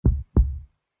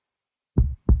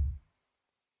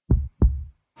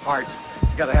Heart. You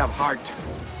gotta have heart.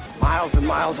 Miles and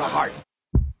miles of heart.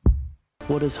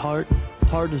 What is heart?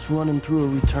 Heart is running through a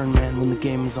return man when the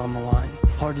game is on the line.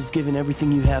 Heart is giving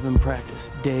everything you have in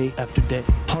practice, day after day.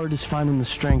 Heart is finding the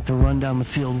strength to run down the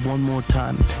field one more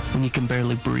time when you can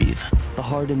barely breathe. The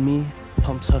heart in me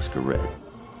pumps Husker Red.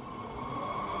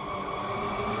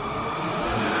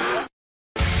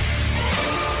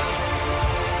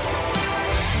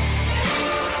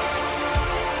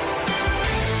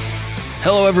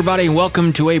 Hello, everybody, and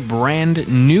welcome to a brand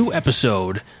new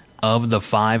episode of the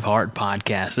Five Heart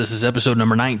Podcast. This is episode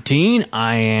number 19.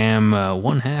 I am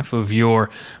one half of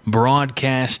your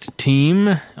broadcast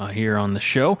team here on the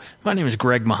show. My name is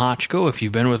Greg Mahochko. If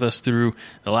you've been with us through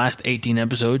the last 18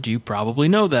 episodes, you probably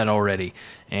know that already.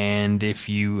 And if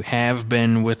you have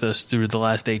been with us through the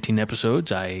last 18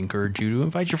 episodes, I encourage you to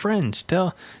invite your friends.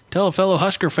 Tell a fellow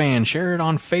Husker fan. Share it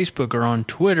on Facebook or on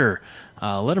Twitter.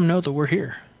 Let them know that we're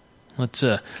here. Let's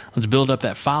build up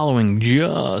that following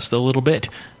just a little bit.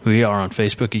 We are on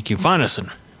Facebook. You can find us on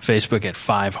Facebook at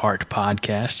Five Heart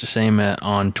Podcast. The same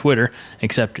on Twitter,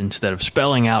 except instead of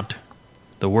spelling out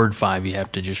the word five, you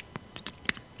have to just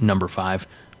number 5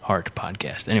 Heart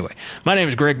Podcast. Anyway, my name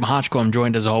is Greg Mahochko. I'm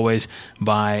joined as always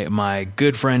by my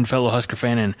good friend, fellow Husker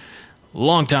fan, and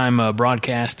longtime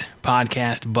broadcast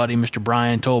podcast buddy, Mr.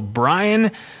 Brian Toll. Brian,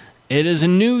 it is a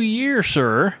new year,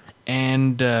 sir,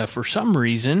 and for some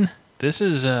reason, this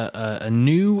is a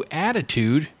new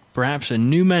attitude, perhaps a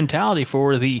new mentality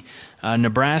for the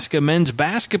Nebraska men's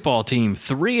basketball team.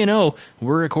 3-0.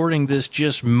 We're recording this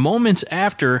just moments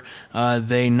after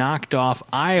they knocked off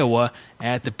Iowa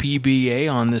at the PBA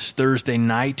on this Thursday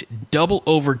night. Double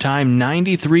overtime,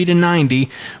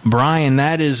 93-90. Brian,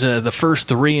 that is the first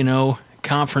 3-0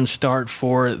 conference start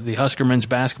for the Husker men's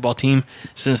basketball team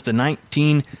since the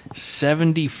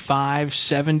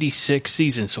 1975-76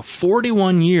 season. So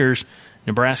 41 years,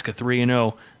 Nebraska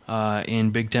 3-0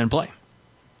 in Big Ten play.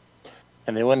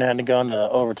 And they wouldn't have gone to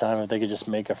overtime if they could just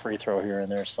make a free throw here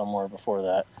and there somewhere before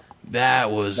that.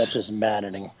 That's just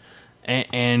maddening.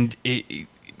 And it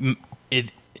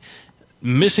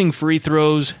missing free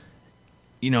throws,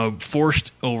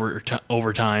 forced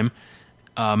overtime.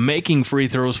 Making free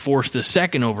throws forced a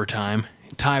second overtime.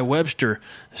 Ty Webster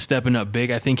stepping up big.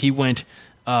 I think he went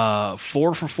 4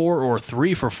 for 4 or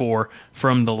 3 for 4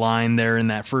 from the line there in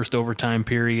that first overtime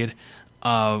period.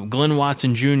 Glenn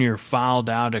Watson Jr.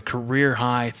 fouled out, a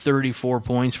career-high 34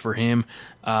 points for him.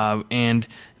 And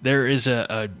there is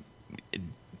a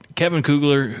Kevin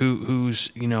Kugler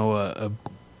who's, I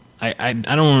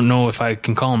don't know if I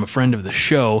can call him a friend of the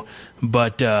show,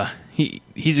 but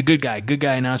he's a good guy. Good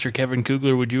guy announcer, Kevin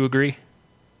Kugler. Would you agree?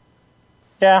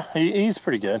 Yeah, he's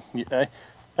pretty good.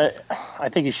 I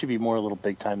think he should be more a little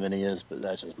big time than he is, but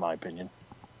that's just my opinion.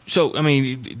 So,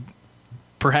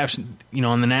 perhaps,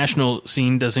 on the national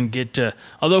scene doesn't get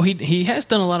although he has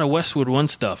done a lot of Westwood One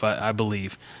stuff, I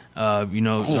believe, on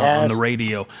the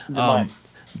radio. I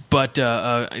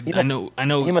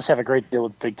know he must have a great deal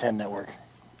with Big Ten Network.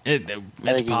 It's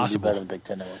possible. Better than Big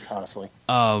Ten Network, honestly.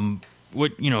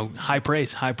 High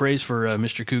praise for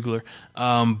Mr. Kugler.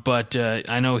 But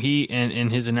I know he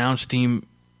and his announce team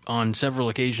on several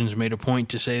occasions made a point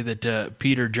to say that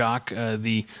Peter Jock,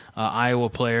 the Iowa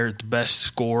player, the best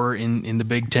scorer in the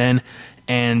Big Ten,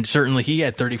 and certainly he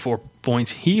had 34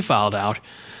 points. He fouled out.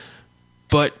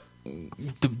 But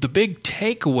the big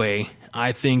takeaway,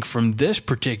 I think, from this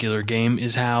particular game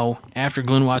is how after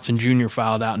Glenn Watson Jr.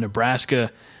 fouled out, Nebraska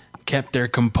kept their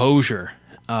composure,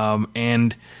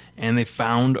 and they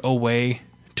found a way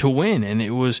to win, and it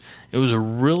was a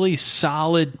really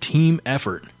solid team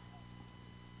effort.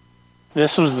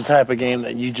 This was the type of game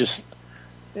that you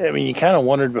kind of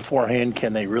wondered beforehand,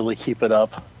 can they really keep it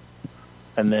up?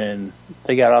 And then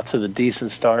they got off to the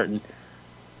decent start, and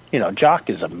Jock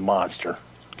is a monster.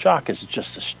 Jock is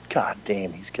just god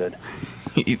damn, he's good.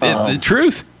 The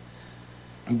truth.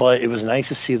 But it was nice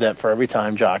to see that for every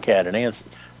time Jock had an answer,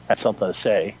 had something to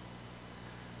say,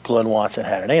 Glenn Watson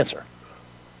had an answer.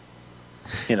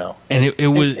 And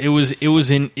it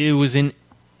was in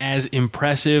as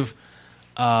impressive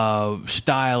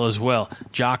style as well.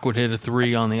 Jock would hit a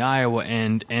 3 on the Iowa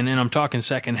end, and then I'm talking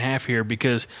second half here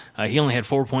because he only had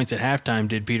 4 points at halftime,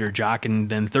 did Peter Jock, and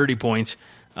then 30 points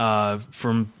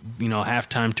from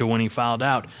halftime to when he fouled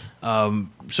out.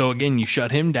 So again, you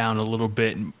shut him down a little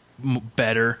bit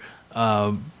better.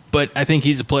 But I think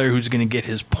he's a player who's going to get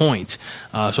his points.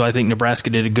 So I think Nebraska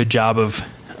did a good job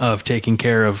of taking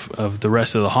care of the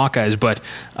rest of the Hawkeyes. But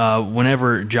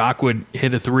whenever Jock would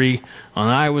hit a 3 on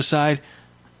the Iowa side,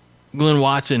 Glenn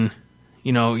Watson,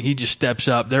 he just steps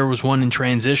up. There was one in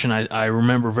transition I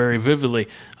remember very vividly,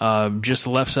 just the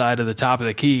left side of the top of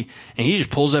the key, and he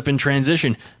just pulls up in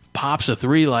transition, pops a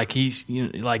three like he's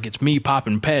like it's me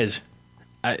popping Pez.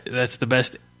 That's the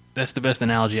best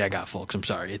analogy I got, folks. I'm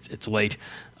sorry, it's late.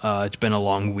 It's been a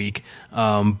long week,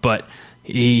 but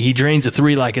he drains a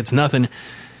three like it's nothing.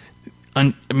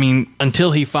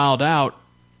 Until he fouled out,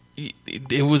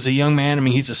 it was a young man.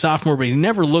 He's a sophomore, but he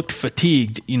never looked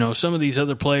fatigued. Some of these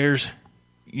other players,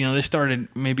 they started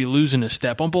maybe losing a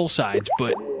step on both sides,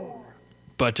 but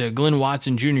Glenn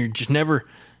Watson Jr. just never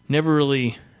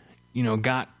really,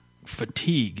 got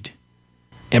fatigued.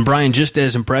 And Brian, just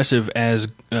as impressive as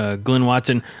Glenn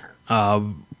Watson,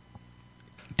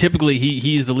 typically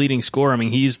he's the leading scorer.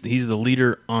 He's the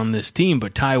leader on this team,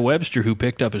 but Ty Webster, who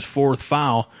picked up his fourth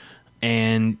foul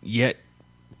and yet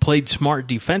played smart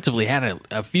defensively, had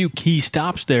a few key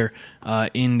stops there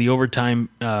in the overtime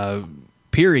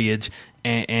periods,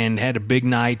 and had a big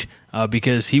night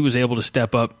because he was able to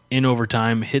step up in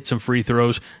overtime, hit some free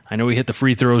throws. I know he hit the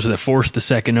free throws that forced the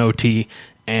second OT,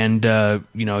 and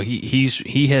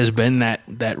he has been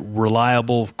that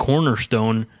reliable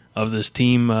cornerstone of this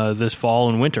team this fall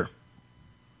and winter.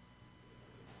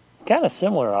 Kind of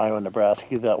similar, Iowa,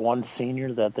 Nebraska. That one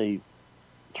senior that they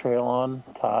trail on,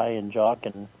 Ty and Jock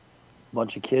and a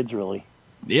bunch of kids, really.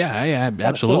 Yeah,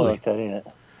 absolutely. Like that, ain't it?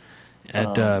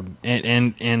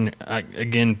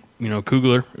 Again,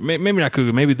 Kugler. Maybe not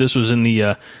Kugler. Maybe this was in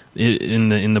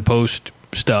the post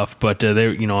stuff. But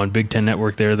they, on Big Ten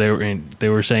Network, they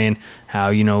were saying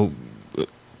how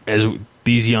as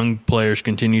these young players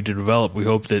continue to develop, we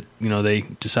hope that they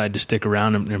decide to stick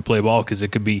around and play ball, because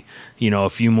it could be a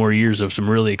few more years of some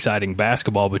really exciting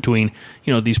basketball between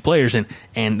these players,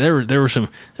 and there was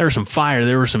some fire,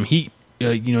 there was some heat.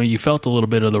 You felt a little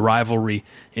bit of the rivalry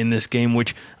in this game,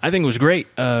 which I think was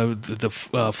great.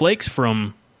 The flakes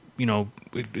from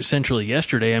essentially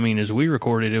yesterday. As we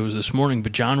recorded, it was this morning,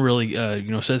 but John really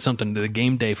said something to the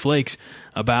Game Day Flakes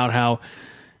about how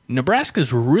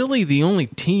Nebraska's really the only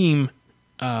team.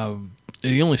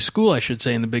 The only school, I should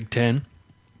say, in the Big Ten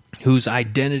whose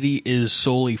identity is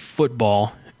solely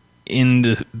football, in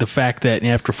the fact that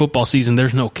after football season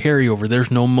there's no carryover,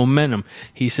 there's no momentum.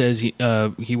 He says he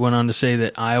went on to say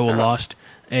that Iowa lost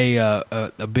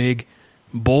a big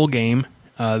bowl game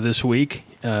this week,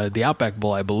 the Outback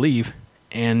Bowl, I believe,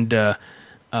 and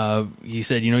he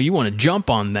said you want to jump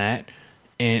on that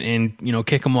and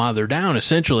kick them while they're down,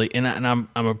 essentially. And I'm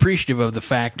appreciative of the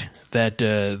fact that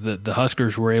the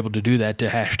Huskers were able to do that, to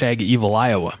hashtag Evil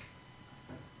Iowa.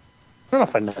 I don't know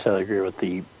if I necessarily agree with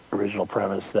the original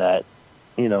premise that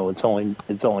it's only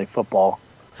football,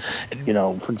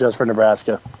 for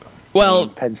Nebraska. Well,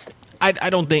 Penn State. I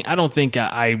don't think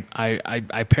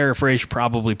I paraphrased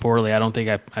probably poorly. I don't think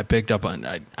I picked up on.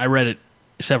 I read it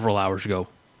several hours ago,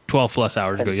 12 plus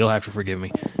hours ago. You'll have to forgive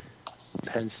me.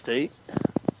 Penn State,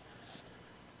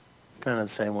 kind of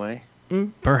the same way.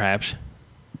 Perhaps.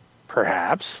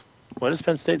 What has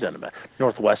Penn State done about it?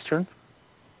 Northwestern?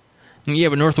 Yeah,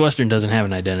 but Northwestern doesn't have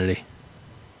an identity.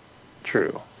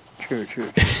 True. There's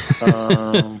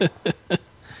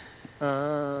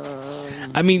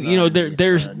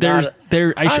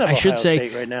I should say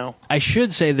right now. I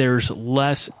should say there's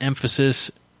less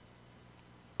emphasis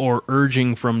or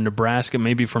urging from Nebraska,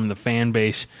 maybe from the fan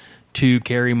base, to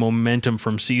carry momentum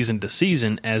from season to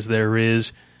season as there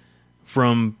is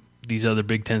from these other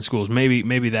Big Ten schools.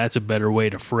 Maybe that's a better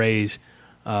way to phrase.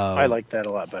 I like that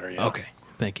a lot better. Yeah. Okay,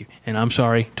 thank you. And I'm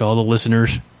sorry to all the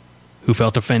listeners who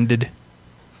felt offended.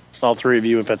 All three of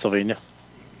you in Pennsylvania.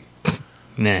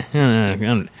 Nah.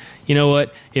 You know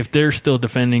what? If they're still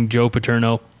defending Joe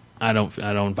Paterno, I don't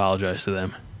apologize to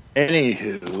them.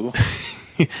 Anywho.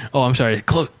 Oh, I'm sorry.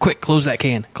 Quick, close that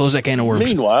can. Close that can of worms.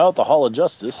 Meanwhile, at the Hall of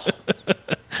Justice.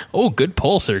 Oh, good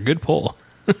poll, sir. Good poll.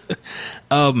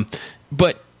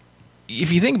 But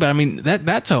if you think about it,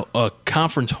 that's a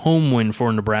conference home win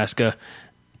for Nebraska.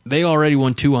 They already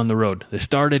won 2 on the road. They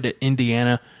started at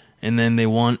Indiana, and then they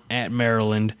won at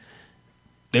Maryland.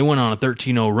 They went on a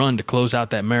 13-0 run to close out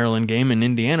that Maryland game, and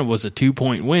Indiana was a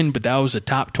 2-point win, but that was a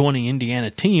top 20 Indiana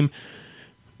team.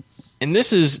 And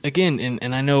this is, again,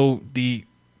 and I know the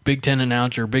Big Ten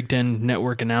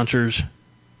Network announcers,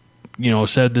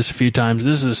 said this a few times,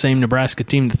 this is the same Nebraska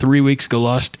team that 3 weeks ago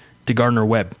lost to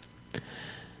Gardner-Webb.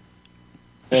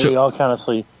 And we all kind of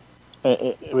see,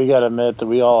 we got to admit that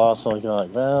we all also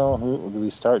like, well, do we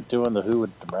start doing who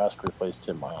would Nebraska replace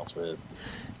Tim Miles with?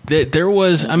 There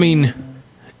was, I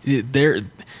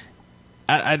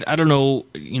don't know,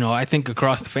 I think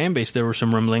across the fan base there was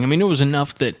some rumbling. It was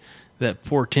enough that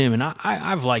poor Tim, and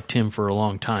I've liked Tim for a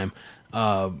long time,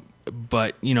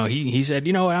 but he said,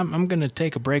 I'm going to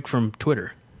take a break from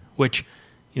Twitter, which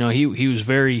he was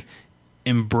very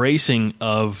embracing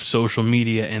of social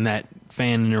media and that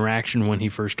fan interaction when he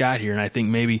first got here. And I think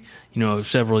maybe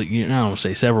several, I don't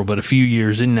say several, but a few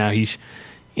years in now, he's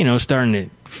starting to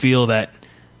feel that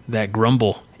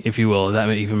grumble, if you will, if that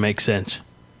even makes sense.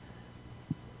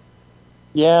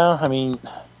 Yeah, I mean,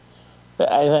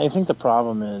 I think the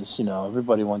problem is,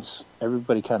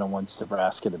 everybody kind of wants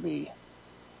Nebraska to be,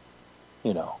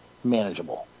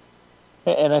 manageable,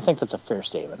 and I think that's a fair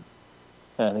statement.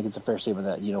 And I think it's a fair statement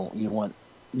that you want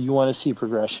to see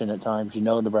progression at times.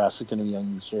 Nebraska's going to be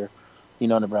young this year.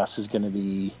 Nebraska's going to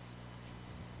be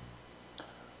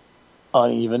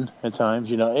uneven at times.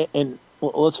 And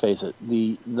let's face it,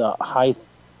 the height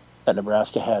that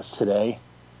Nebraska has today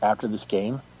after this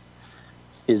game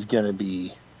is going to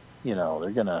be, they're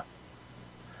going to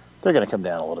come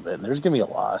down a little bit, and there's going to be a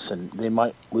loss, and they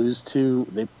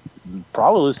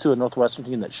probably lose to a Northwestern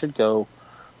team that should go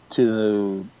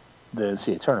to the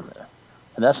NCAA tournament.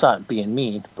 And that's not being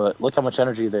mean, but look how much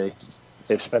energy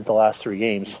they've spent the last 3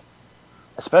 games,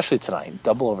 especially tonight,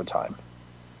 double overtime,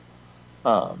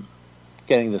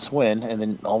 getting this win, and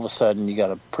then all of a sudden you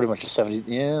got pretty much not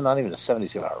even a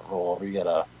 72-hour rollover, you got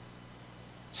a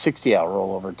 60-hour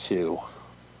rollover to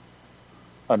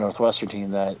a Northwestern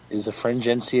team that is a fringe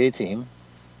NCAA team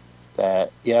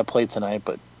that, played tonight,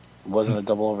 but wasn't a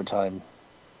double overtime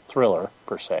thriller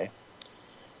per se.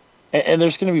 And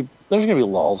there's gonna be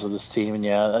lulls of this team, and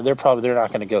they're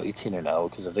not going to go 18-0,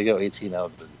 because if they go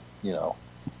 18-0, then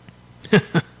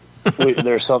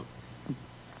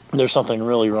there's something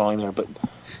really wrong there. But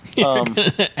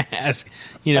ask,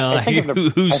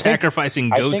 who's sacrificing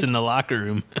goats in the locker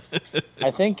room?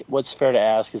 I think what's fair to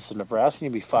ask is, Nebraska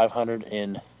going to be 500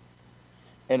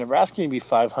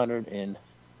 in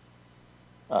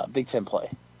Big Ten play.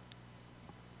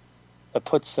 That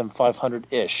puts them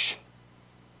 500-ish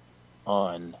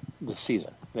on the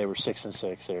season. They were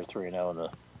 6-6. They were 3-0 in the.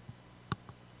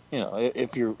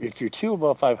 If you're 2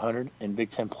 above 500 in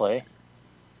Big Ten play,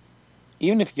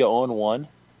 even if you go 0-1,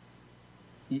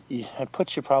 it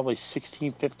puts you probably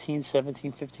 16-15,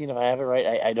 17-15 if I have it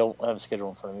right. I don't have a schedule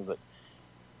in front of me,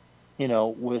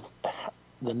 but with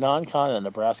the non-con that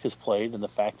Nebraska's played, and the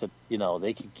fact that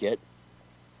they could get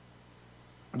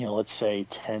let's say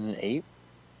 10-8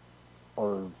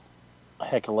 or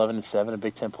heck 11-7 in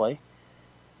Big Ten play.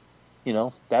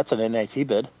 That's an NIT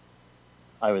bid,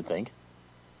 I would think.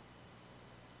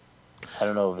 I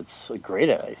don't know if it's a great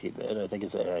NIT bid. I think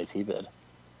it's an NIT bid.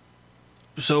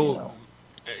 So,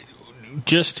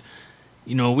 just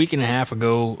a week and a half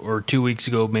ago or 2 weeks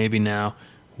ago, maybe now,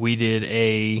 we did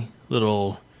a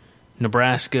little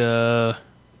Nebraska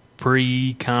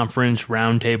pre-conference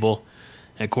roundtable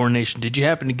at Coronation. Did you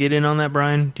happen to get in on that,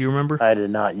 Brian? Do you remember? I did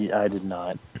not.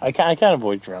 I kind of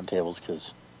avoid roundtables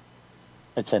because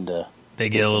I tend to. They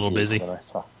get a little busy.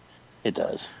 It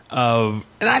does. And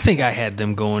I think I had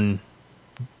them going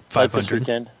 500. Like this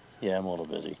weekend? Yeah, I'm a little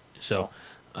busy. So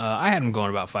I had them going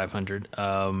about 500.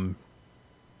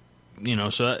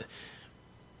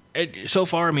 So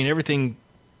far, I mean, everything.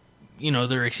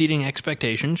 They're exceeding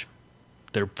expectations.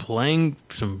 They're playing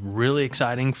some really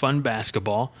exciting, fun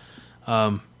basketball.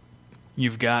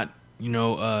 You've got,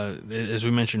 as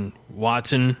we mentioned,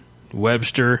 Watson,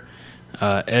 Webster,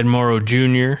 Ed Morrow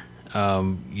Jr.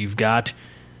 You've got,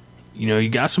 you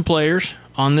got some players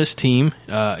on this team.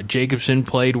 Jacobson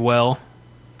played well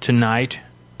tonight.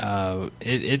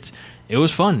 It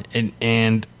was fun,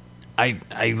 and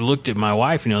I looked at my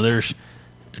wife. There's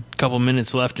a couple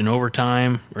minutes left in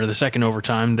overtime, or the second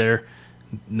overtime. There,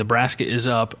 Nebraska is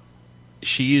up.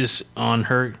 She's on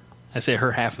her. I say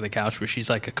her half of the couch, but she's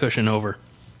like a cushion over,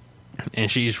 and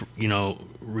she's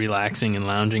relaxing and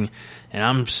lounging, and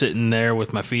I'm sitting there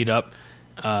with my feet up,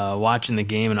 watching the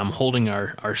game, and I'm holding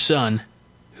our son,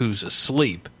 who's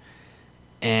asleep,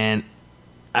 and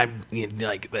I'm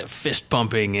like that fist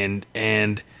pumping,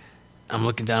 and I'm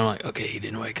looking down, I'm like, okay, he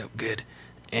didn't wake up good,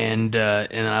 and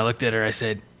I looked at her, I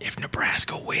said, if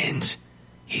Nebraska wins,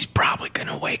 he's probably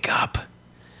gonna wake up,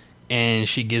 and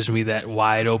she gives me that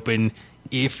wide open,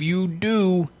 if you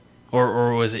do,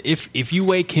 or was it if you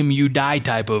wake him, you die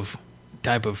type of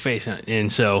face,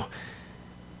 and so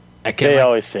I can't. They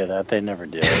always say that. They never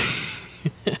do.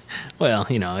 Well,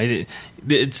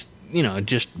 it's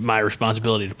just my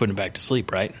responsibility to put him back to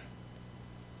sleep, right?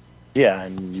 Yeah,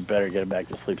 and you better get him back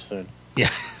to sleep soon. Yeah.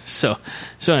 So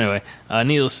anyway,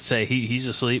 needless to say, he's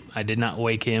asleep. I did not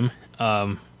wake him,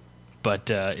 but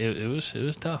it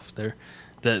was tough.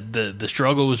 The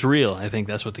struggle was real. I think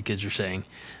that's what the kids are saying.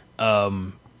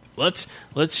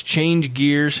 Let's change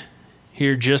gears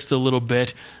here just a little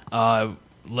bit.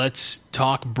 Let's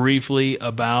talk briefly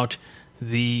about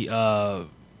the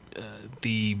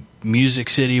Music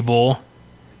City Bowl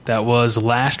that was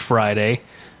last Friday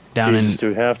down in. Do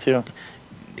we have to?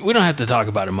 We don't have to talk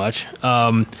about it much.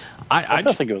 I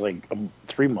think it was like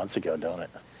 3 months ago, don't it?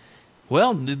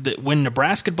 Well, when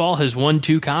Nebraska ball has won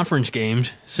 2 conference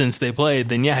games since they played,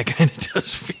 then yeah, it kind of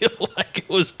does feel like it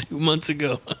was 2 months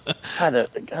ago.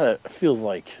 It feels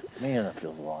like, man, that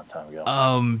feels a long time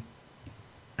ago.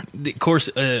 Of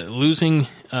course, losing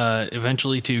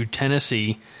eventually to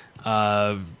Tennessee.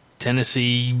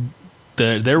 Tennessee,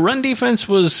 their run defense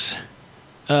was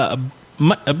a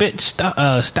bit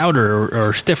stouter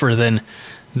or stiffer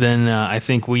than I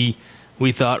think we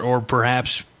thought, or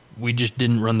perhaps we just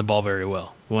didn't run the ball very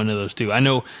well. One of those two. I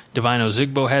know Divine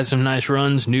Ozigbo had some nice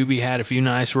runs. Newby had a few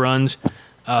nice runs.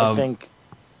 I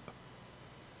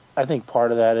think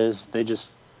part of that is they just,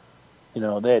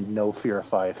 they had no fear of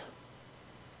 5.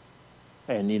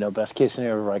 And best case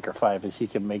scenario, Riker 5 is he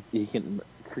can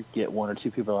get 1 or 2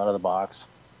 people out of the box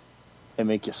and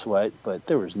make you sweat. But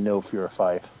there was no fear of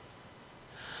 5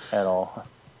 at all.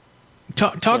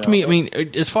 Talk to me. I mean,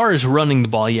 as far as running the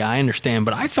ball, yeah, I understand.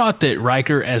 But I thought that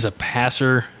Riker, as a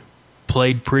passer,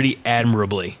 played pretty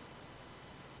admirably.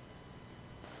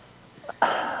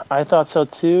 I thought so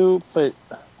too, but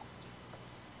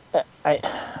I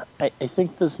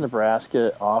think this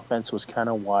Nebraska offense was kind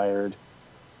of wired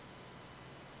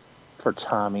for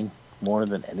Tommy more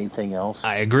than anything else.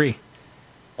 I agree.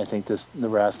 I think this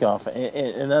Nebraska offense,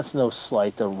 and that's no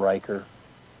slight to Riker,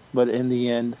 but in the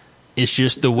end, it's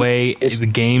just the way the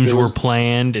games were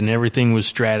planned and everything was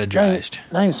strategized.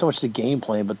 Not even so much the game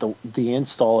plan, but the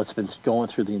install it's been going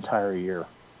through the entire year.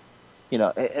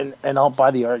 And I'll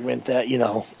buy the argument that,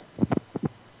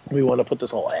 we want to put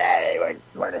this whole, hey,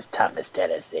 we're as tough as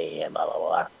Tennessee and blah,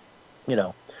 blah,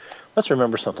 blah. Let's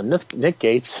remember something. Nick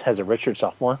Gates has a redshirt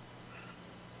sophomore.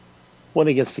 Went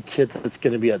against the kid that's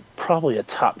going to be probably a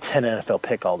top 10 NFL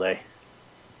pick all day.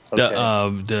 Okay.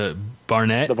 The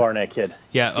Barnett? The Barnett kid.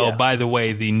 Yeah. Oh, by the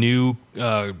way, the new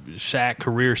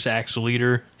career sacks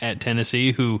leader at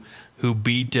Tennessee who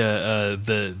beat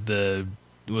the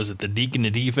was it the Deacon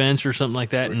of defense or something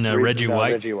like that, and Reggie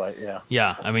White. Reggie White, yeah.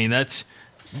 Yeah, I mean that's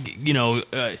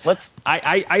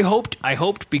I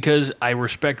hoped because I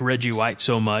respect Reggie White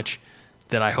so much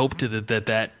that I hoped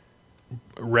that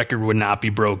record would not be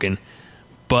broken,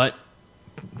 but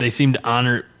they seemed to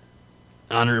honor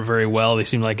it very well. They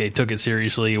seemed like they took it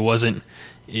seriously. It wasn't,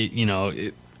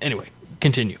 anyway,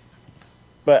 continue.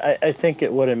 But I think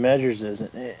what it measures is,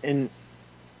 and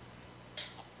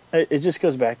it just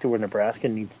goes back to where Nebraska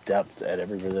needs depth at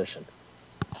every position.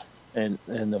 And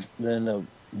then the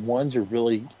ones are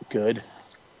really good.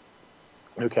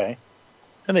 Okay.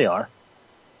 And they are.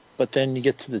 But then you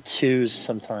get to the 2s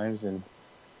sometimes, and,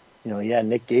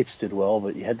 Nick Gates did well,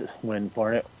 but you had to, when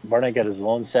Barnett got his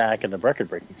lone sack and the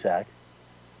record-breaking sack,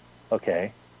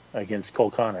 okay, against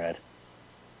Cole Conrad,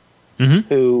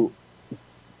 who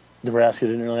Nebraska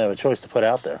didn't really have a choice to put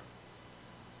out there.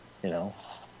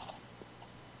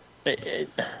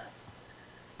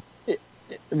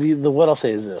 What I'll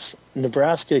say is this: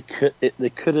 Nebraska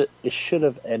should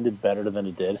have ended better than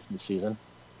it did in the season.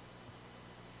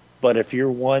 But if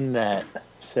you're one that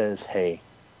says, "Hey,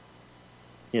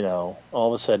 all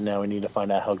of a sudden now we need to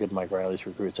find out how good Mike Riley's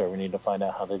recruits are. We need to find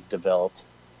out how they've developed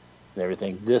and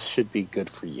everything," this should be good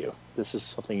for you. This is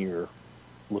something you're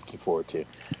looking forward to.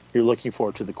 You're looking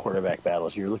forward to the quarterback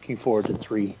battles. You're looking forward to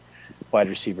 3 wide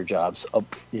receiver jobs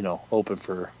open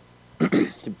for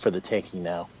the taking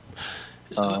now.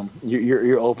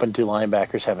 You're open to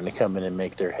linebackers having to come in and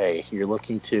make their hay. You're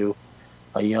looking to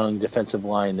a young defensive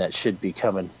line that should be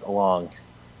coming along.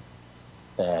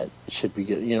 That should be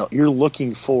good. You're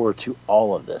looking forward to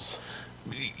all of this.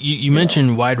 You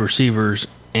mentioned wide receivers,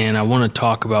 and I want to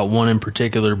talk about one in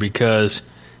particular because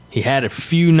he had a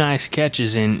few nice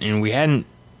catches, and we hadn't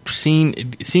seen.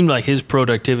 It seemed like his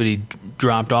productivity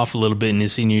dropped off a little bit in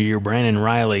his senior year. Brandon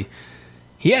Riley,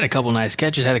 he had a couple nice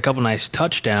catches, had a couple nice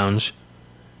touchdowns.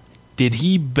 Did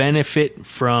he benefit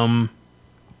from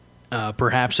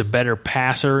perhaps a better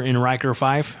passer in Riker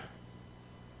 5?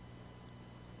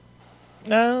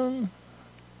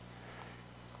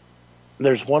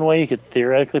 There's one way you could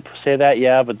theoretically say that,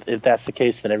 yeah, but if that's the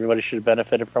case, then everybody should have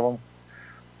benefited from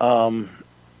him.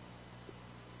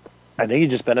 I think he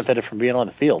just benefited from being on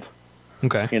the field.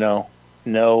 Okay.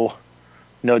 No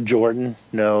Jordan,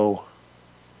 no.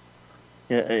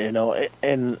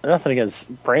 And nothing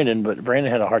against Brandon, but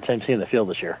Brandon had a hard time seeing the field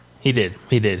this year. He did.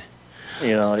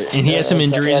 And he had some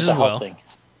injuries as well.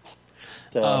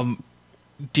 So,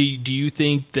 do you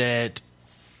think that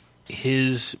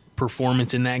his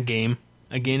performance in that game,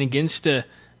 again, against an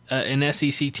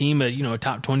SEC team, a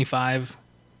top 25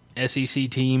 SEC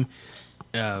team,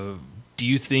 do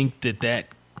you think that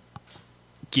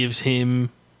gives him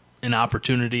an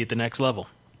opportunity at the next level?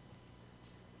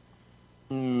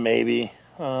 Maybe.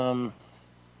 I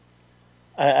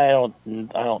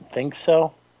don't think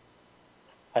so.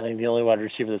 I think the only wide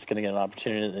receiver that's going to get an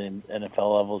opportunity at the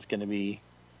NFL level is going to be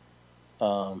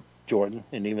Jordan,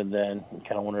 and even then, you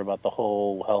kind of wonder about the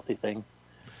whole healthy thing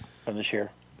from this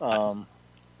year. I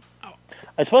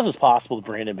suppose it's possible to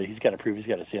Brandon, but he's got to prove he's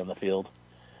got to see on the field.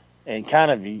 And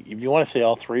kind of, if you want to say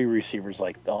all three receivers,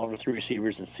 like all the three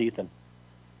receivers and Seathan,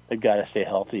 they've got to stay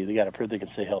healthy. They got to prove they can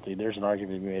stay healthy. There's an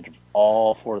argument to be made of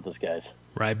all four of those guys.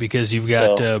 Right, because you've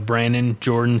got Brandon,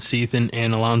 Jordan, Seathan,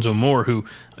 and Alonzo Moore, who,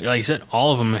 like you said,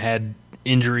 all of them had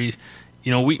injuries.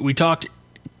 We talked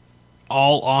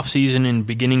all offseason and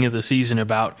beginning of the season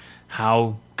about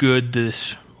how good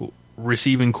this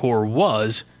receiving core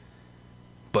was,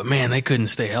 but, man, they couldn't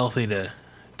stay healthy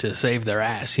to save their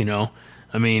ass,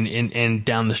 I mean, and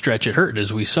down the stretch it hurt,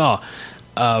 as we saw.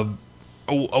 I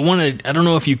don't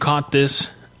know if you caught this,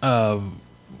 and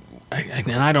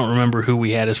I don't remember who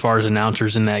we had as far as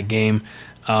announcers in that game,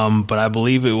 but I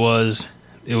believe it was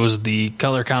the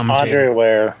color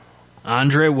commentator.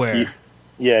 Andre Ware.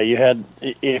 You had,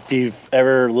 if you've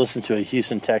ever listened to a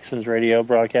Houston Texans radio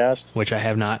broadcast. Which I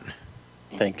have not.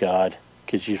 Thank God,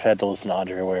 because you've had to listen to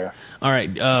Andre Ware. All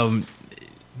right.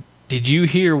 Did you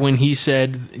hear when he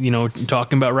said,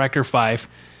 talking about Riker Fife,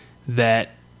 that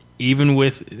even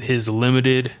with his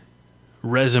limited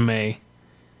resume,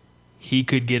 he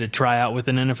could get a tryout with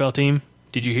an NFL team?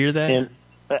 Did you hear that? And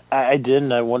I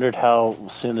didn't. I wondered how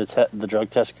soon the drug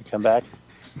test could come back.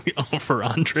 For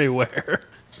Andre Ware.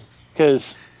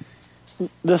 Because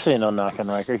this ain't no knock on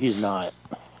Riker. He's not.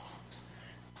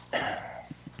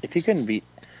 If he couldn't beat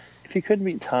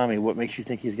Tommy, what makes you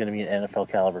think he's going to be an NFL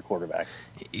caliber quarterback?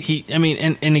 And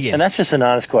again, and that's just an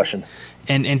honest question.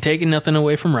 And taking nothing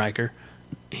away from Riker,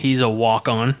 he's a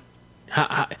walk-on.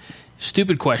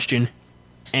 Stupid question,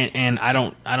 and I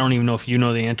don't even know if you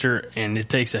know the answer. And it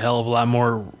takes a hell of a lot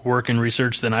more work and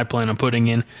research than I plan on putting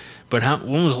in. But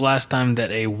when was the last time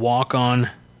that a walk-on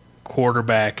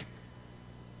quarterback?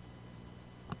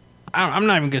 I'm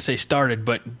not even going to say started,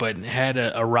 but had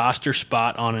a roster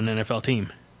spot on an NFL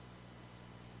team.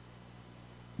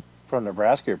 From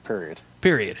Nebraska,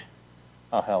 period.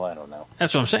 Oh, hell, I don't know.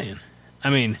 That's what I'm saying. I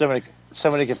mean,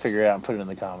 somebody can figure it out and put it in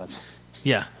the comments.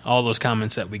 Yeah, all those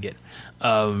comments that we get.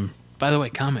 By the way,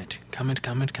 comment.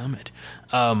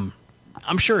 I'm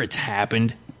sure it's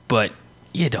happened, but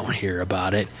you don't hear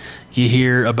about it. You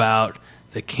hear about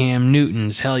the Cam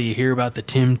Newtons. Hell, you hear about the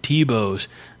Tim Tebows,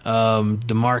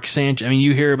 the Mark Sanchez. I mean,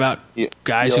 you hear about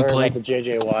guys who played the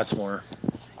J.J. Watts more.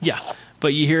 Yeah,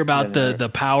 but you hear about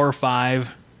the Power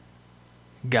 5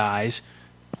 guys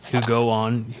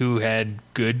who had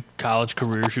good college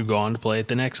careers who go on to play at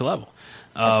the next level.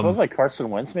 I suppose like Carson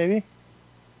Wentz, maybe.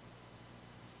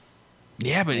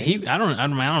 Yeah, but I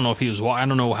don't know if he was. I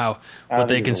don't know what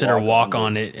they consider walk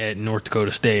on at North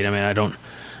Dakota State. I mean, I don't.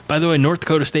 By the way, North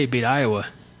Dakota State beat Iowa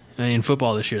in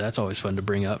football this year. That's always fun to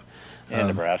bring up. And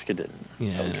Nebraska didn't.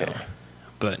 Yeah, okay.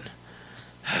 But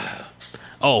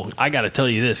I got to tell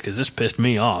you this because this pissed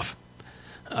me off.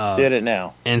 Did it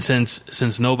now? And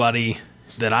since nobody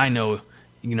that I know,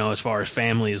 as far as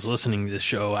family is listening to this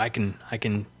show, I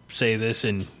can say this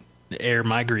and air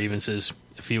my grievances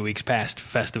a few weeks past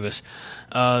Festivus.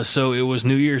 So it was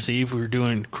New Year's Eve. We were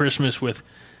doing Christmas with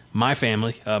my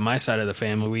family, my side of the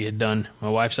family. We had done my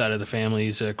wife's side of the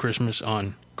family's Christmas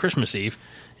on Christmas Eve,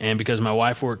 and because my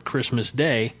wife worked Christmas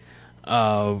Day,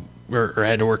 or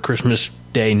had to work Christmas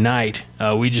Day night,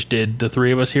 we just did the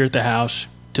three of us here at the house.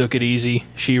 Took it easy.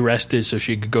 She rested so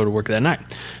she could go to work that night.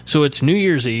 So it's New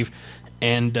Year's Eve,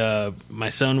 and my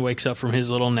son wakes up from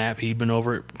his little nap. He'd been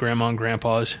over at Grandma and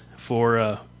Grandpa's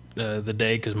for the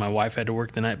day because my wife had to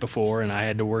work the night before and I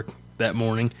had to work that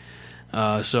morning.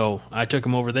 So I took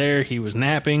him over there. He was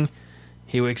napping.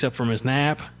 He wakes up from his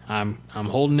nap. I'm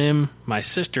holding him. My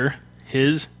sister,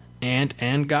 his aunt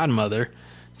and godmother,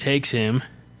 takes him,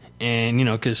 and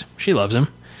because she loves him.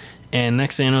 And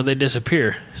next thing I know, they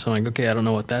disappear. So I'm like, okay, I don't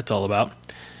know what that's all about.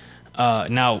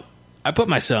 Now, I put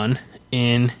my son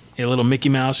in a little Mickey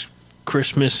Mouse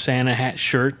Christmas Santa hat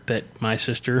shirt that my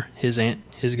sister, his aunt,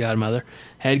 his godmother,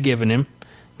 had given him.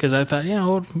 Because I thought,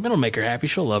 it'll make her happy.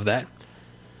 She'll love that.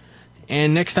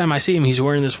 And next time I see him, he's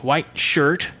wearing this white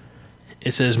shirt.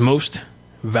 It says, most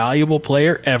valuable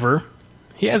player ever.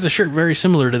 He has a shirt very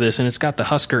similar to this, and it's got the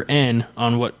Husker N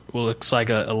on what looks like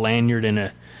a lanyard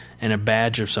and a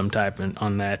badge of some type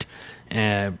on that.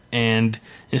 And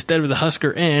instead of the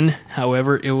Husker N,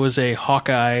 however, it was a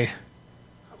Hawkeye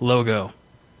logo.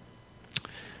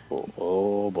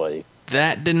 Oh, boy.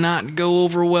 That did not go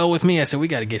over well with me. I said, we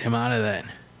got to get him out of that.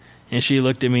 And she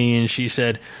looked at me and she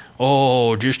said,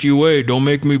 oh, just you wait. Don't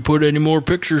make me put any more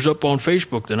pictures up on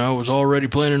Facebook than I was already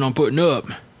planning on putting up.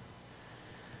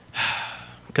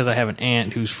 Because I have an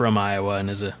aunt who's from Iowa and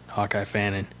is a Hawkeye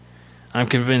fan, and I'm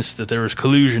convinced that there was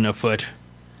collusion afoot.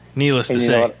 Needless to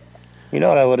say. You know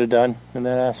what I would have done in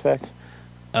that aspect?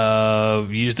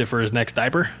 Used it for his next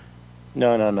diaper?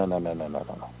 No.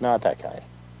 Not that guy.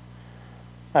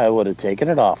 I would have taken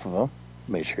it off of him,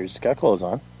 made sure he's got clothes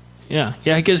on. Yeah,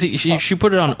 because she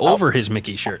put it on over his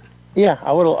Mickey shirt. Yeah,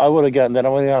 I would have gotten that. I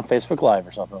would have gone on Facebook Live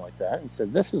or something like that and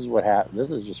said, "This is what happened.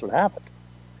 This is just what happened,"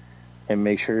 and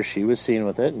make sure she was seen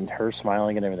with it and her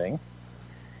smiling and everything.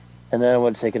 And then I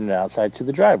would have taken it outside to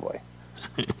the driveway.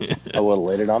 I would have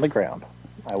laid it on the ground.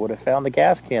 I would have found the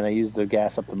gas can. I used to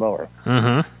gas up the mower.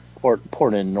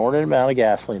 Poured an inordinate amount of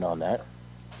gasoline on that.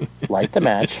 Light the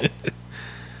match.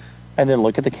 And then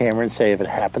look at the camera and say, if it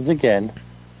happens again,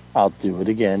 I'll do it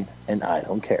again, and I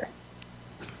don't care.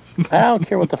 I don't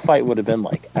care what the fight would have been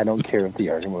like. I don't care if the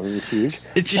argument was huge.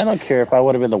 I don't care if I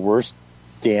would have been the worst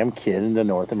damn kid in the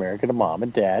North America to mom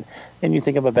and dad, and you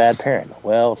think I'm a bad parent.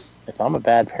 Well, if I'm a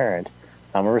bad parent,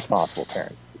 I'm a responsible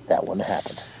parent. That wouldn't have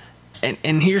happened.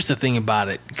 And here's the thing about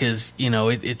it, because,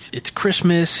 it's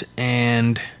Christmas,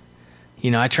 and,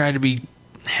 I try to be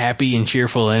happy and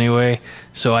cheerful anyway,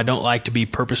 so I don't like to be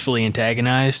purposefully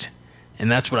antagonized, and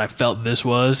that's what I felt this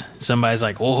was. Somebody's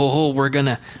like, oh, we're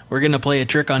gonna play a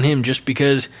trick on him just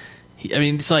because.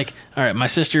 It's like, all right, my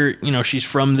sister, she's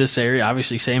from this area,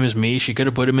 obviously same as me. She could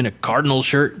have put him in a Cardinals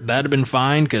shirt. That'd have been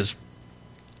fine, because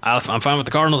I'm fine with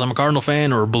the Cardinals. I'm a Cardinal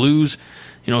fan, or Blues,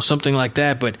 something like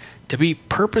that. But to be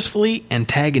purposefully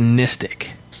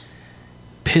antagonistic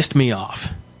pissed me off.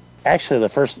 Actually,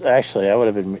 I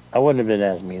wouldn't have been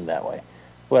as mean that way.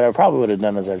 What I probably would have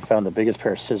done is I'd found the biggest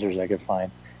pair of scissors I could find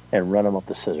and run them up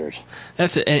the scissors.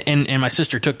 That's it. And my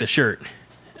sister took the shirt.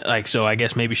 So I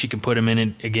guess maybe she can put him in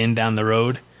it again down the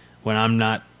road when I'm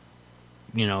not,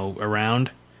 around.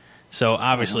 So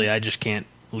obviously I just can't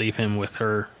leave him with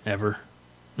her ever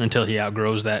until he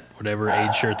outgrows that whatever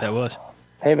age shirt that was.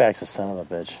 Payback's a son of a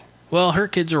bitch. Well, her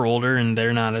kids are older and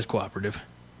they're not as cooperative.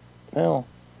 Well,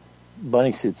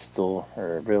 bunny suits still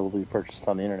are available to be purchased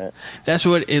on the internet. That's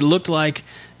what it looked like.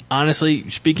 Honestly,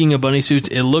 speaking of bunny suits,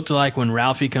 it looked like when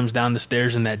Ralphie comes down the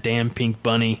stairs in that damn pink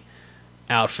bunny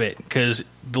outfit, because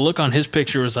the look on his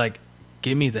picture was like,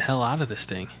 get me the hell out of this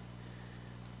thing.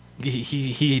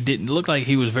 He didn't look like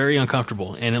he was very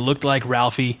uncomfortable, and it looked like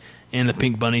Ralphie in the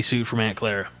pink bunny suit from Aunt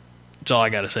Clara. That's all I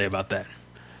got to say about that.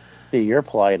 See, you're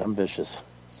polite, I'm vicious,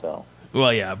 so.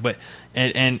 Well, yeah, but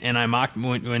and I mocked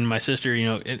when my sister,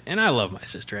 and I love my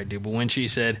sister, I do, but when she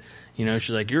said, she's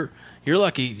like, you're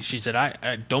lucky. She said,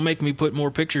 I don't make me put more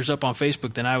pictures up on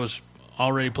Facebook than I was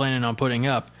already planning on putting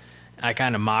up. I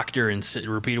kind of mocked her and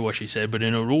repeated what she said, but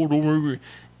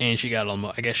and she got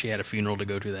I guess she had a funeral to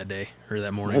go to that day or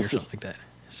that morning or something like that.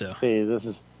 So see, this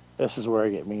is where I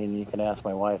get mean. You can ask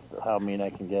my wife how mean I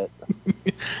can get.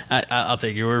 I'll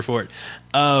take your word for it.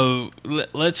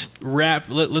 Let's wrap.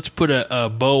 Let's put a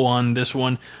bow on this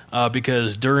one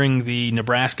because during the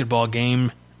Nebraska ball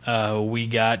game, we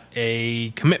got a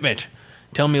commitment.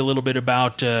 Tell me a little bit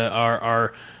about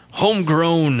our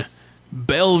homegrown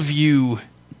Bellevue.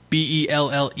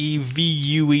 Bellevue,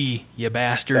 you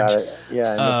bastards. Got it.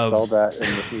 Yeah, I misspelled that in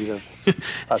the heat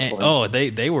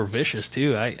of they were vicious,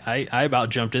 too. I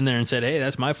about jumped in there and said, hey,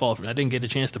 that's my fault. I didn't get a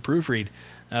chance to proofread.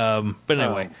 But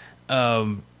anyway.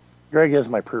 Greg is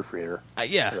my proofreader.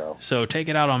 So take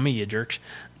it out on me, you jerks.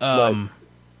 To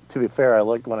be fair,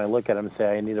 when I look at him and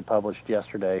say I need it published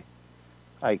yesterday,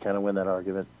 I kind of win that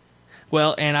argument.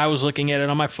 Well, and I was looking at it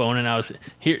on my phone, and I was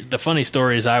here. The funny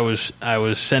story is, I was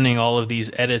sending all of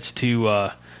these edits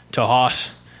to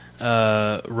Haas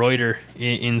Reuter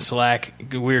in Slack.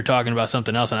 We were talking about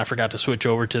something else, and I forgot to switch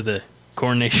over to the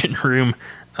coordination room.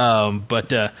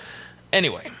 But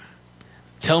anyway,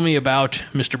 tell me about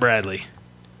Mr. Bradley.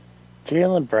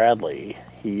 Jalen Bradley.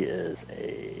 He is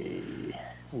a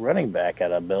running back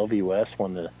out of Bellevue West.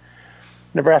 Won the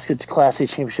Nebraska Class A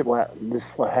championship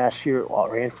this last year.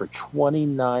 Ran for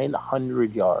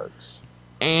 2,900 yards.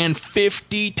 And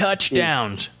 50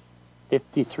 touchdowns.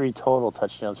 53 total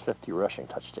touchdowns, 50 rushing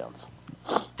touchdowns.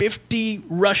 50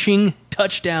 rushing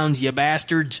touchdowns, you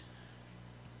bastards.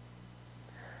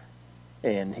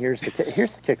 And here's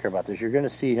the kicker about this. You're going to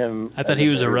see him. I thought he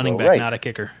was a running back, not a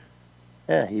kicker.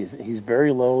 Yeah, he's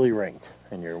very lowly ranked,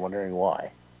 and you're wondering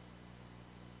why.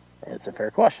 And it's a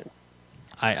fair question.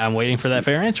 I'm waiting for that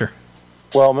fair answer.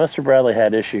 Well, Mr. Bradley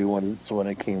had issue when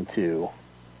it came to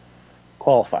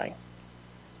qualifying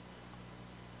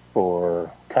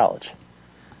for college.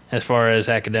 As far as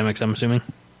academics, I'm assuming?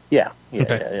 Yeah.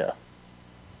 Okay. Yeah.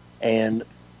 And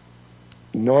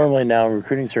normally now in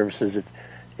recruiting services,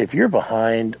 if you're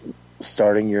behind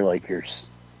starting your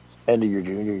end of your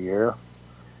junior year,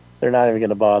 they're not even going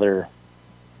to bother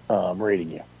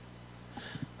rating you.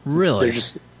 Really? They're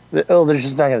just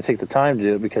not going to take the time to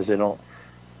do it because they don't.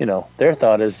 Their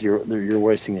thought is you're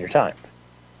wasting your time.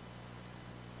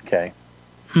 Okay.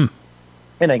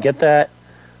 And I get that.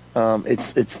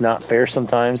 It's not fair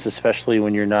sometimes, especially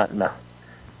when you're not in a,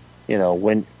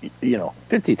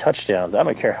 50 touchdowns. I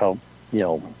don't care how,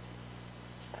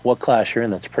 what class you're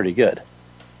in. That's pretty good.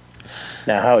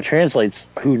 Now, how it translates,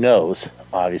 who knows?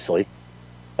 Obviously.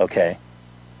 Okay.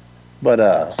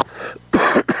 But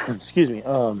excuse me.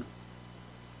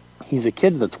 He's a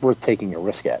kid that's worth taking a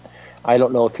risk at. I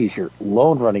don't know if he's your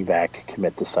lone running back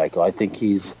commit this cycle. I think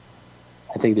there's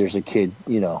a kid,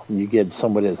 you get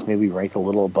somebody that's maybe ranked a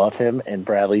little above him, and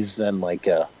Bradley's then like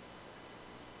a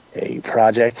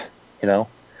project,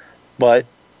 But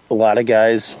a lot of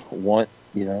guys want,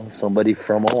 somebody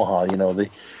from Omaha, the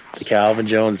Calvin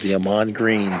Jones, the Amon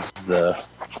Greens, they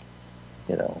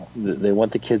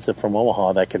want the kids from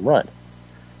Omaha that can run.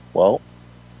 Well,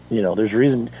 there's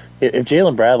reason. If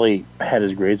Jalen Bradley had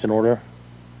his grades in order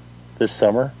this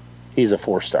summer, he's a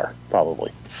 4-star,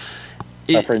 probably.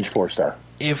 A fringe 4-star.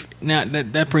 Now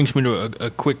that brings me to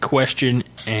a quick question,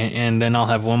 and then I'll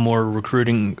have one more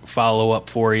recruiting follow-up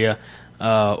for you,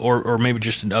 or maybe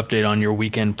just an update on your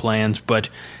weekend plans. But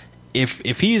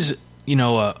if he's, a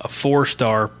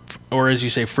 4-star, or as you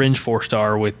say, fringe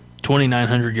 4-star with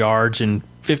 2,900 yards and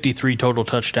 53 total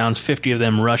touchdowns, 50 of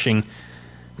them rushing,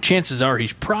 chances are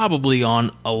he's probably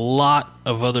on a lot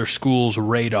of other schools'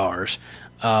 radars.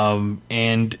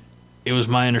 And it was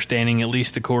my understanding, at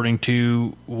least according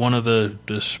to one of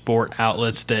the sport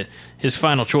outlets, that his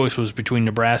final choice was between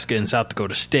Nebraska and South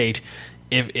Dakota State.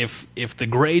 If the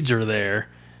grades are there,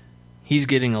 he's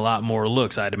getting a lot more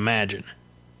looks, I'd imagine.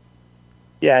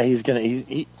 Yeah, he's gonna.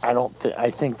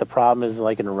 I think the problem is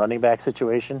like in a running back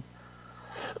situation.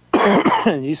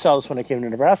 And you saw this when it came to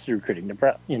Nebraska recruiting.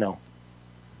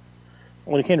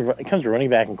 When it comes to running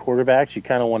back and quarterbacks, you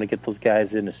kind of want to get those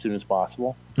guys in as soon as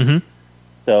possible. Mm-hmm.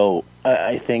 So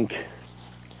I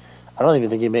don't even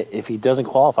think if he doesn't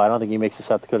qualify, I don't think he makes the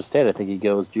South Dakota State. I think he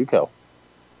goes JUCO.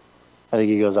 I think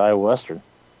he goes Iowa Western.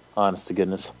 Honest to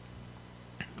goodness.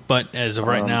 But as of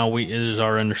right now, it is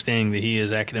our understanding that he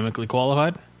is academically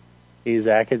qualified. He's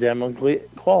academically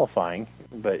qualifying,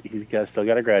 but still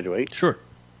got to graduate. Sure.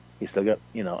 He's still got,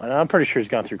 and I'm pretty sure he's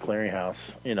gone through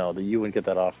clearinghouse. That you wouldn't get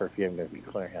that offer if you haven't gone through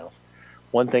clearinghouse.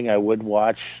 One thing I would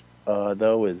watch,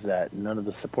 though, is that none of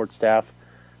the support staff,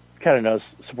 kind of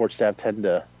knows support staff tend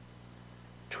to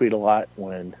tweet a lot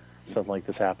when something like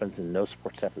this happens, and no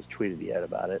support staff has tweeted yet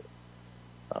about it.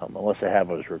 Unless I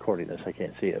was recording this, I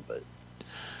can't see it, but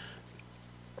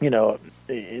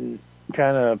in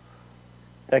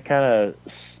that kind of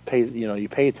pays, you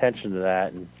pay attention to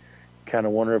that and kind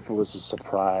of wonder if it was a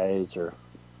surprise or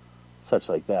such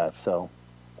like that. So,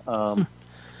 at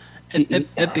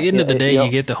the end of the day, you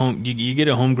get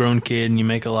a homegrown kid, and you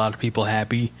make a lot of people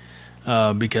happy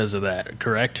because of that.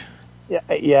 Correct?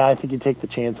 Yeah. I think you take the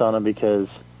chance on him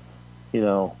because,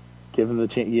 give him the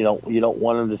chance. You don't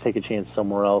want him to take a chance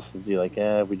somewhere else. And be like,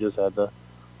 we just had the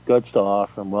guts to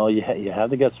offer him. Well, you have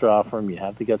the guts to offer him. You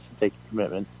have the guts to take a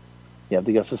commitment. You have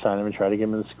the guts to sign him and try to get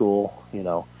him in school.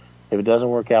 If it doesn't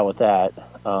work out with that,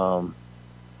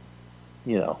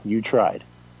 you tried.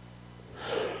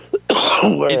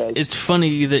 It's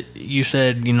funny that you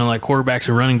said, like quarterbacks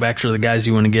and running backs are the guys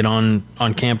you want to get on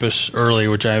campus early,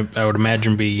 which I would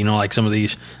imagine be, like some of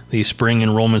these spring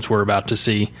enrollments we're about to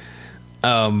see.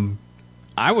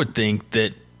 I would think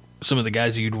that some of the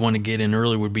guys you'd want to get in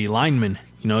early would be linemen.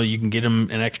 You can get them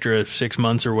an extra 6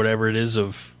 months or whatever it is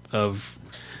of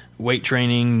weight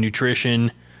training,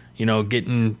 nutrition,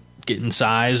 getting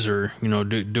size or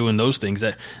doing those things.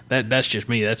 That's just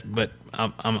me. But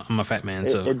I'm a fat man,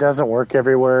 so it doesn't work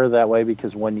everywhere that way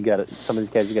because some of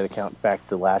these guys you got to count back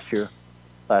to last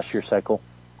year's cycle.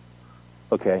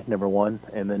 Okay, number one,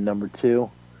 and then number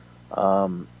two,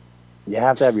 you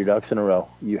have to have your ducks in a row.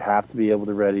 You have to be able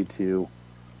to ready to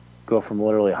go from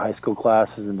literally high school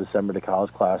classes in December to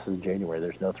college classes in January.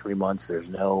 There's no 3 months. There's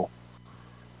no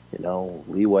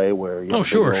leeway where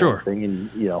sure thing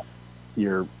and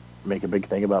you're make a big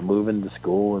thing about moving to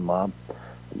school and mom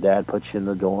and dad put you in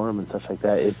the dorm and such like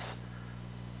that. It's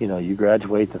you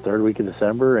graduate the third week of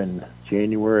December and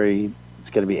January it's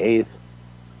going to be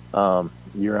 8th.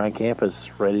 you're on campus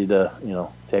ready to,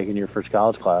 take in your first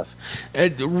college class.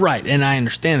 Right, and I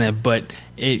understand that, but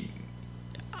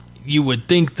you would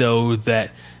think though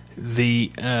that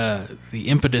the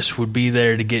impetus would be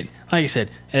there to get, like I said,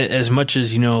 as much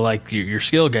as like your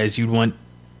skill guys, you'd want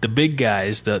the big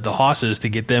guys, the hosses, to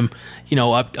get them,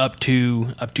 up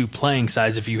to playing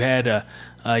size. If you had a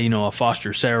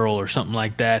Foster Serrell or something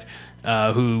like that,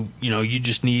 who you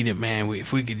just need it, man.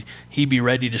 If we could, he'd be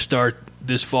ready to start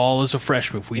this fall as a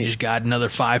freshman. If we just got another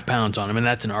 5 pounds on him, and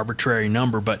that's an arbitrary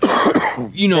number, but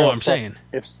you know what I'm saying.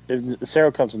 If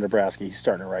Serrell comes to Nebraska, he's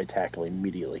starting to right tackle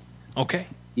immediately. Okay,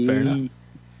 fair enough.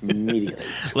 Immediately.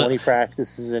 20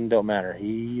 practices in, don't matter.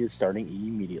 He is starting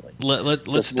immediately.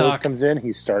 Let's talk. Lewis comes in,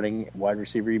 he's starting wide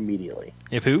receiver immediately.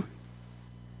 If who?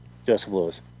 Joseph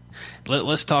Lewis.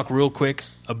 Let's talk real quick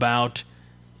about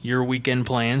your weekend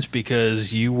plans,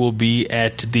 because you will be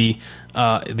at the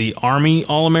Army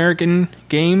All-American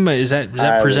game. Is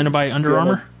that presented by Under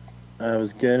Armour? I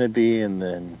was gonna be, and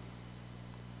then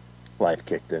life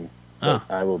kicked in. But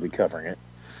I will be covering it.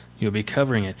 You'll be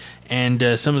covering it,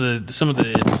 and some of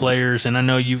the players, and I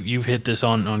know you've hit this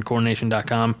on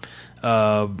CornNation.com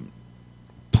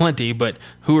plenty. But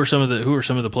who are some of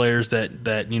the players that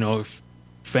if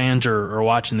fans are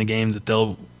watching the game, that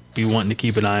they'll be wanting to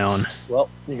keep an eye on? Well,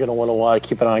 you're going to want to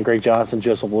keep an eye on Greg Johnson,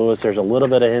 Joseph Lewis. There's a little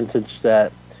bit of hintage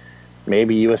that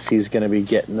maybe USC is going to be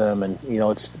getting them, and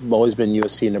it's always been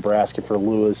USC and Nebraska for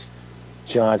Lewis,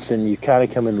 Johnson. You kind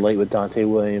of come in late with Dante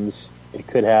Williams. It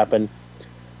could happen.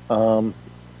 The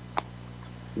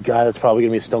guy that's probably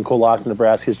going to be stone cold locked in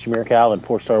Nebraska is Jameer Calvin,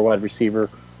 4-star wide receiver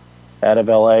out of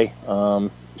LA.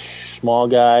 Small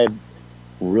guy,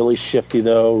 really shifty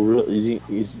though.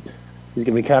 He's going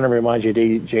to be kind of remind you of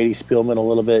J.D. Spielman a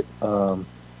little bit.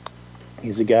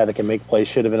 He's a guy that can make plays.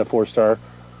 Should have been a 4-star.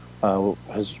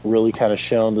 Has really kind of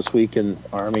shown this week in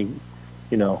Army,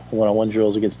 one-on-one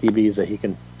drills against DBs that he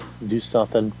can do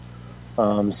something.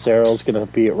 Serrell's going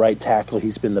to be at right tackle.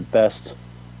 He's been the best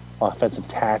offensive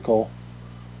tackle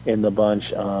in the bunch.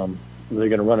 They're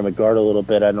going to run him at guard a little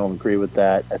bit. I don't agree with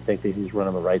that. I think that he's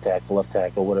running him at right tackle, left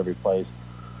tackle, whatever he plays.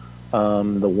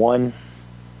 The one,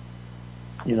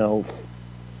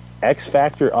 X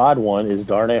factor odd one is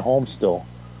Darnay Holmes still.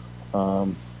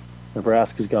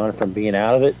 Nebraska's gone from being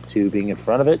out of it to being in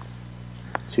front of it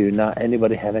to not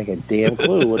anybody having a damn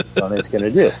clue what Darnay's going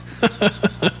to do.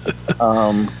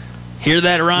 Hear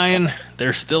that, Ryan?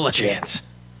 There's still a chance.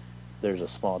 There's a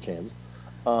small chance.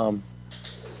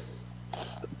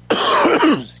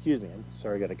 Excuse me. I'm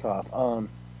sorry, I got a cough. I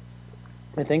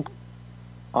think,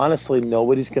 honestly,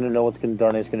 nobody's going to know what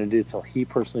Darnay's going to do until he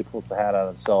personally pulls the hat on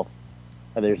himself.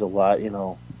 And there's a lot,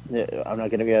 I'm not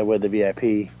going to be with the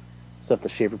VIP stuff that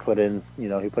Schaefer put in.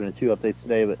 He put in 2 updates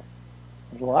today, but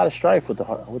there's a lot of strife with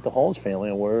the Holmes family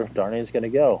and where Darnay's going to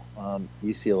go.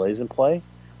 UCLA's in play.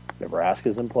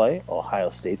 Nebraska's in play.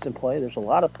 Ohio State's in play. There's a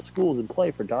lot of schools in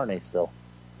play for Darnay still.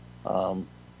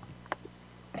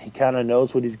 He kind of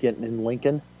knows what he's getting in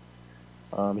Lincoln.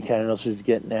 He kind of knows what he's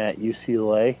getting at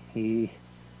UCLA. He's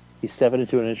stepping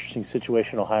into an interesting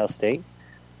situation at Ohio State.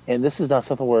 And this is not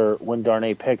something where when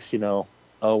Darnay picks,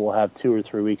 we'll have 2 or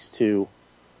 3 weeks to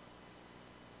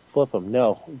flip him.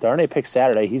 No, Darnay picks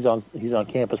Saturday. He's on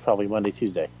campus probably Monday,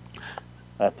 Tuesday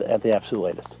at the absolute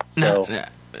latest. So. No.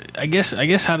 I guess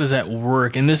how does that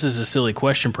work? And this is a silly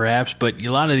question, perhaps, but a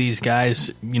lot of these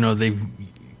guys,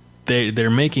 they're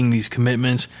making these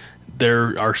commitments.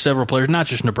 There are several players, not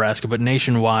just Nebraska, but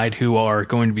nationwide, who are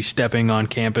going to be stepping on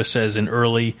campus as an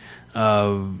early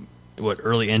entrant.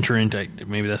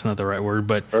 Maybe that's not the right word,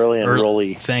 but early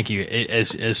enrollee. Thank you.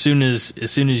 As soon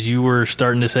as you were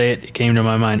starting to say it, it came to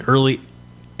my mind. Early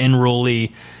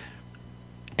enrollee,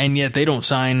 and yet they don't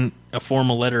sign a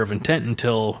formal letter of intent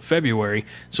until February.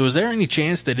 So is there any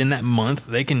chance that in that month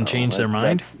they can change their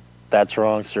mind? That's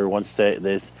wrong, sir. Once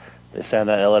they send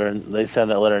that letter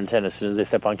of intent as soon as they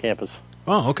step on campus.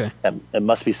 Oh, okay. It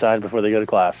must be signed before they go to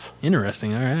class.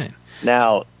 Interesting. All right.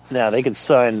 Now they can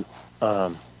sign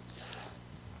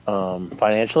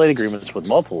financial aid agreements with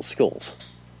multiple schools.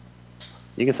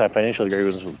 You can sign financial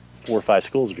agreements with 4 or 5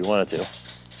 schools if you wanted to.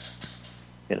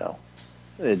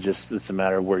 It's a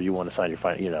matter of where you want to sign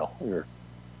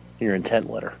your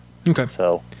intent letter. Okay.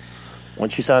 So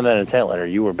once you sign that intent letter,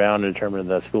 you were bound to determine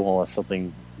that school unless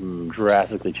something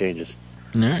drastically changes.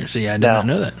 All right. See, I did not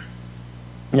know that.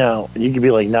 Now, you could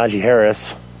be like Najee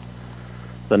Harris,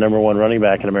 the number 1 running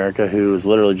back in America, who is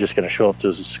literally just going to show up to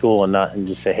his school and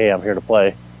just say, "Hey, I'm here to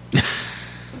play."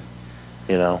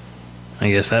 I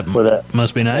guess that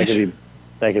must be nice.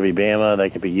 That could be Bama.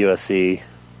 That could be USC.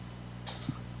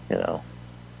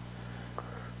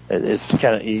 It's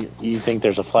kind of you think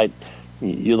there's a flight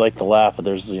you like to laugh, but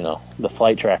there's the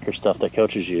flight tracker stuff that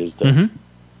coaches use.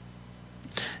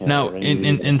 Now,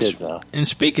 and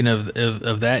speaking of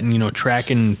that, and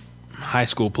tracking high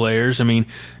school players, I mean,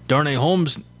 Darnay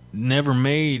Holmes never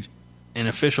made an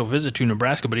official visit to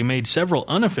Nebraska, but he made several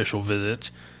unofficial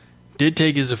visits. Did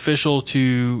take his official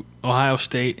to Ohio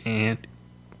State, and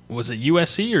was it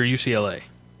USC or UCLA?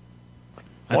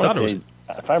 I thought it was.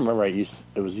 If I remember right,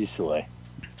 it was UCLA.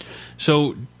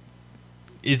 So,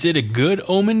 is it a good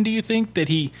omen, do you think, that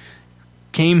he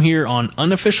came here on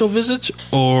unofficial visits,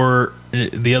 or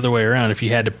the other way around? If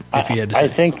you had to, say. I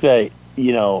think that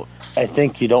I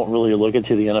think you don't really look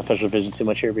into the unofficial visits too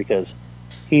much here because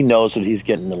he knows what he's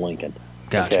getting in Lincoln.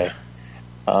 Gotcha.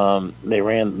 Okay? They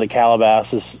ran the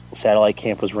Calabasas satellite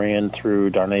camp was ran through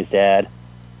Darnay's dad.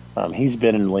 He's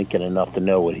been in Lincoln enough to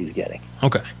know what he's getting.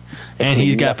 Okay, and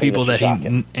he's got people that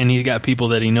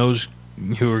he knows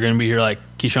who are going to be here, like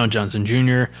Keyshawn Johnson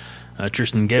Jr.,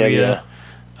 Tristan Gebbia.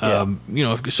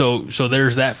 So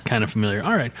there's that kind of familiar.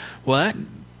 All right, well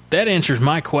that answers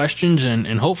my questions,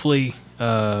 and hopefully,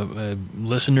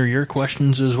 listener, your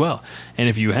questions as well. And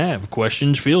if you have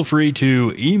questions, feel free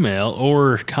to email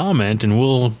or comment, and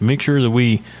we'll make sure that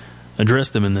we address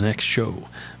them in the next show.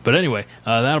 But anyway,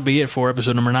 that'll be it for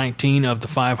episode number 19 of the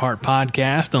Five Heart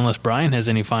Podcast, unless Brian has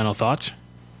any final thoughts.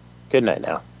 Good night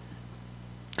now.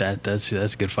 That's a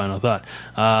good final thought.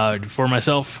 For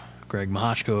myself, Greg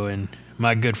Mahoshko, and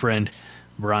my good friend,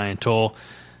 Brian Toll,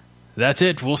 that's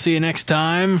it. We'll see you next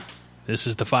time. This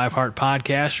is the Five Heart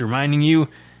Podcast, reminding you,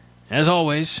 as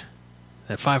always,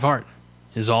 that Five Heart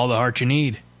is all the heart you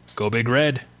need. Go Big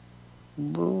Red. I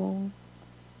don't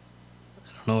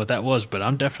know what that was, but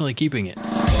I'm definitely keeping it.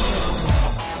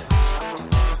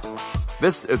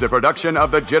 This is a production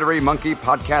of the Jittery Monkey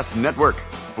Podcast Network.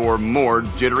 For more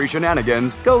jittery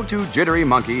shenanigans, go to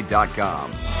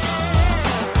jitterymonkey.com.